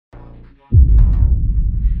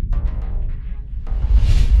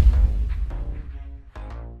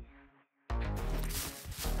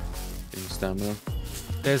stamina.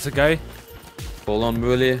 There's a guy. Hold on,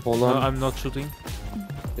 Willy. Hold on. No, I'm not shooting.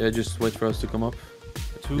 Yeah, just wait for us to come up.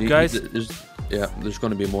 Two guys. There's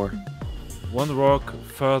gonna be more. One rock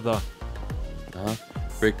further.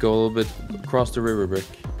 Brick, go a little bit across the river, Brick.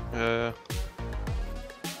 Yeah.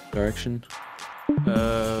 Direction.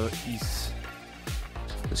 East.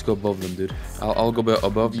 Let's go above them, dude. I'll go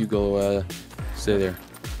above. You go. Stay there.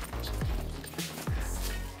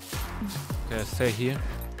 Okay, stay here.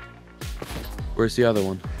 Where's the other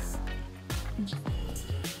one?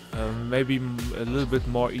 Maybe a little bit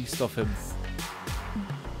more east of him.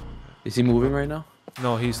 Is he moving right now?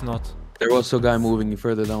 No, he's not. There was a guy moving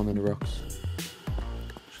further down in the rocks.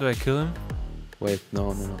 Should I kill him? Wait,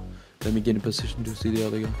 no. Let me get in position to see the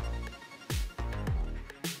other guy.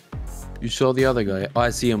 You saw the other guy. Oh,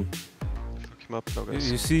 I see him. Fuck him up now, guys.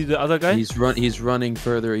 You see the other guy? He's running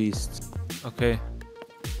further east. Okay.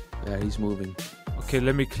 Yeah, he's moving. Okay,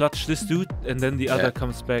 let me clutch this dude, and then the other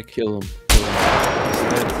comes back. Kill him. He's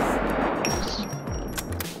dead.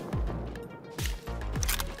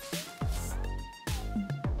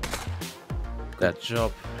 That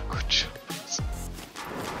job. Good job.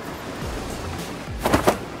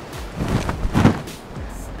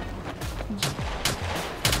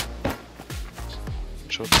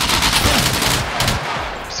 Job.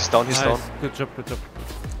 He's down, he's down. Good job, good job.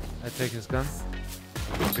 I take his gun.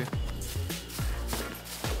 Okay.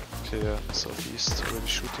 Okay, yeah, southeast, already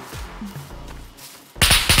shooting.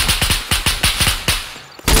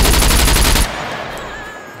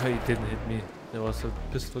 Oh, he didn't hit me. There was a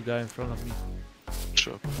pistol guy in front of me.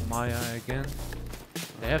 Sure. Maya again.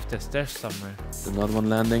 They have their stash somewhere. another one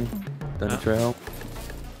landing. Down the trail.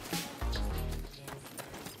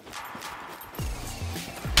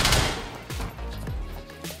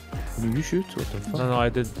 Did you shoot? What the fuck? No, I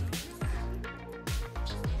didn't.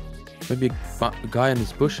 Maybe a guy in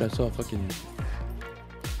this bush. I saw a fucking.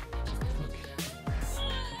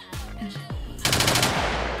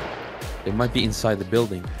 They might be inside the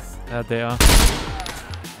building. Yeah, they are.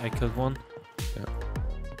 I killed one. Yeah.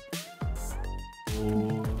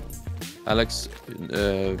 Oh. Alex,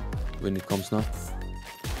 when it comes now.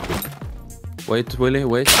 Wait, Willy,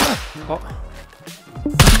 wait. Oh.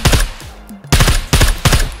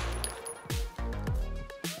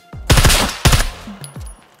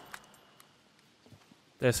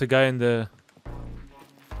 There's a guy in the...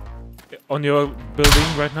 on your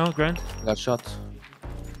building right now, Grant? Got shot.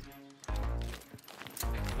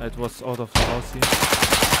 It was out of the house here.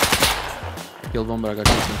 Killed one, but I got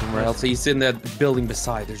shot from somewhere else. He's in that building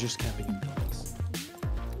beside. They're just camping in place.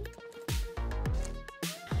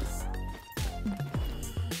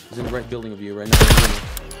 He's in the right building of you right now.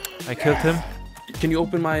 I killed him. Can you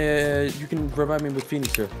open my... you can revive me with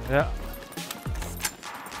Phoenix here. Yeah.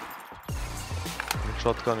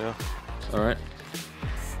 Shotgun, yeah. Alright.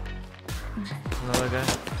 Another guy.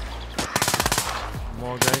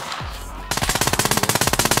 More guys.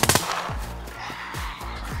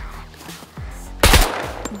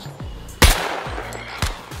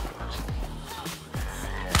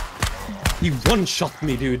 He one-shot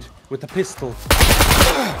me, dude, with a pistol.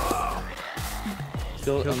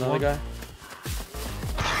 Still Killed another one. guy.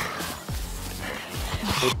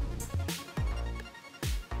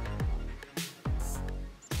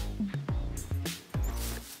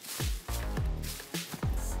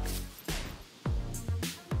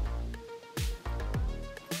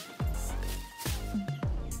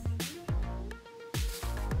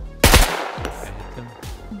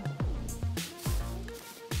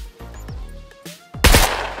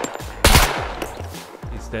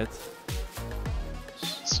 Dead.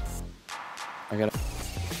 I got it.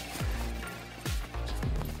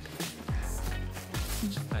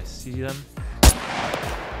 I see them.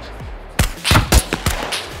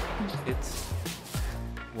 Hit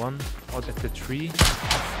one out at the tree.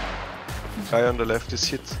 Guy on the left is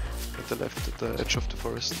hit. At the left, at the edge of the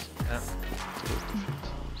forest. Yeah. To the left of it.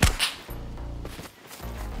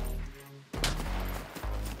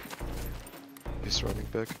 He's running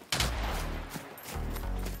back.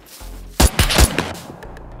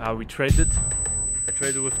 We traded. I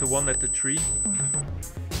traded with the one at the tree.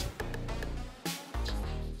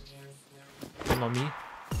 One on me.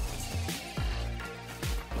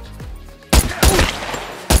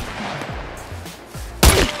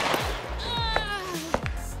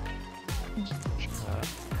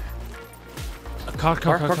 A car.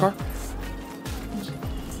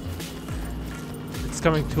 It's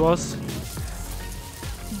coming to us.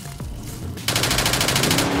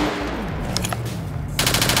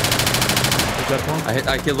 That one?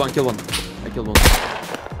 I killed one. I killed one.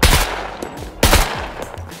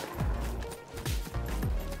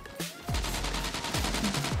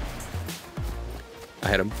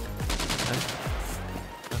 had him. Okay.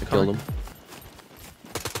 I killed him.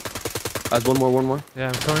 There's one more. Yeah,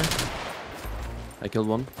 I'm coming. I killed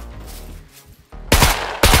one.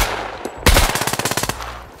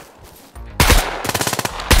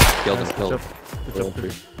 Killed him. Good job. All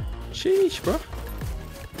three. Sheesh, bro.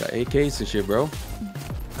 Got AKs and shit, bro.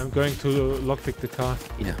 I'm going to lockpick the car.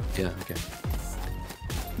 Yeah, okay.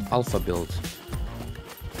 Alpha build.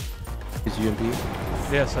 Is UMP?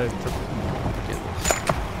 Yes, I took it. Okay.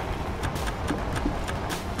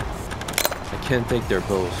 I can't take their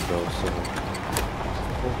bows, bro, so...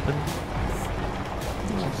 Open.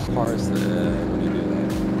 As far as when you do that.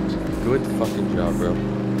 Good fucking job, bro.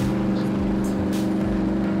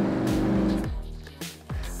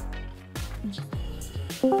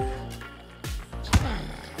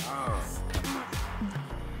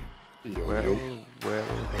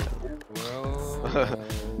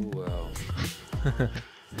 Well.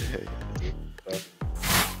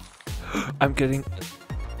 I'm getting...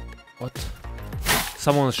 What?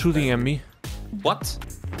 Someone is shooting at me. What?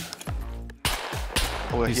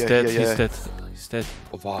 Oh, He's yeah, dead, yeah, he's yeah. dead. He's dead.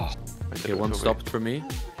 Oh, wow. Okay, one stopped for me.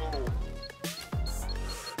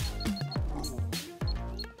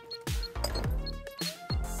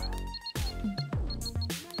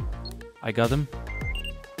 I got him.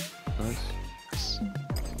 Nice.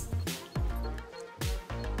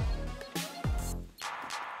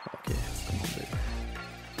 Okay, come on, baby.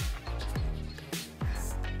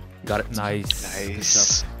 Got it. Nice.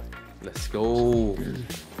 Nice. Let's go.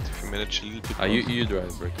 If you manage a little bit. You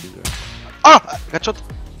drive, Brick, you drive. Ah! Headshot!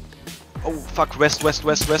 Oh, fuck. West. I'm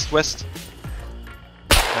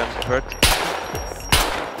hurt.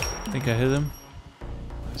 I think I hit him.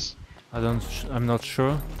 Nice. I'm not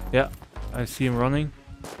sure. Yeah, I see him running.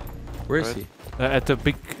 Where is Right. he? At the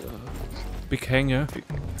big hangar.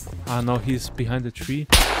 Ah no, he's behind the tree.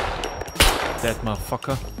 That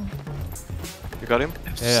motherfucker. You got him?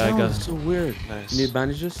 Yeah, I got him. So weird. Nice. You need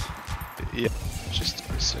bandages? Yeah, just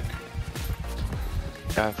a sec.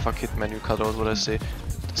 Yeah, fuck it, man. You cut out what I say.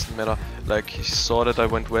 Doesn't matter. Like, he saw that I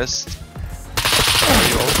went west.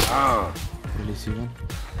 Ah! Really see one?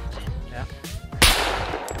 Yeah.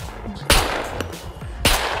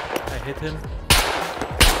 I hit him.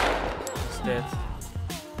 He's dead.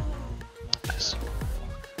 Nice.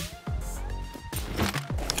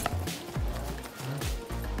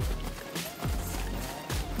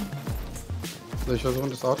 Soll ich versuchen,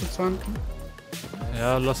 das Auto zu halten?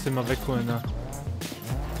 Ja, lass den mal wegholen da.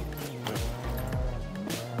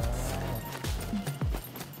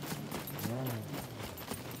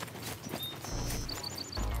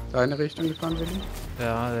 Deine Richtung gefahren, Willi?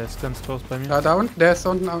 Ja, der ist ganz close bei mir. Ja, da unten, der ist da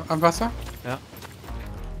unten am Wasser. Ja.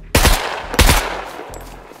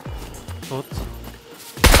 Tot.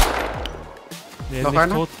 Nee, Noch nicht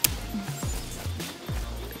einer? tot.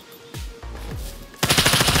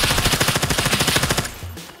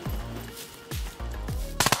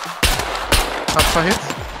 Hab 2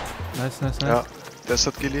 Hits. Nice. Ja, das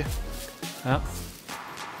hat Gilly. Ja.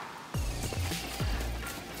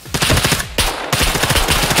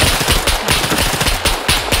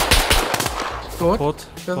 Tot. Tot.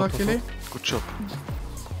 Der Tot, sagt tot, Willi. tot. Good job.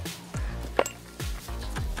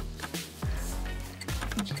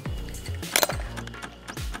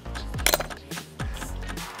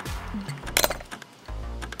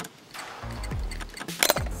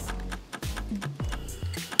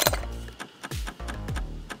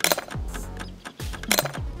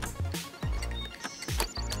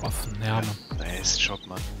 Offen, ja, Mann. Nice Job,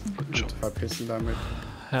 Mann. Good Job. Verpissen damit.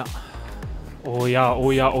 Ja. Oh ja.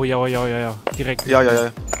 Direkt. Ja.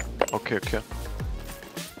 Okay.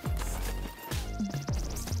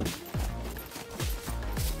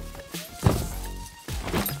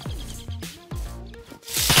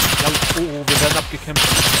 Oh, wir werden abgekämpft.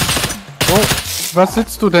 Oh, was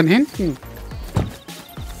sitzt du denn hinten?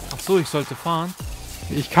 Ach so, ich sollte fahren.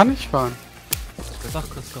 Ich kann nicht fahren. Sag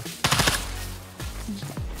Christoph.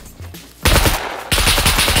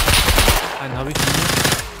 Einen habe ich.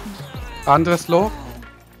 Anderes Low.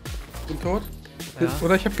 Bin tot. Ja.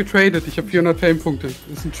 Oder ich habe getradet. Ich habe 400 Fame-Punkte.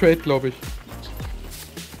 Ist ein Trade, glaube ich.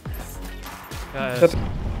 Ja, er Das- ist.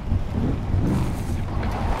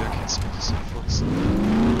 Wer kennt's mit diesem Fuchs?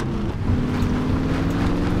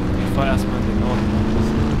 Ich fahr erstmal in den Norden.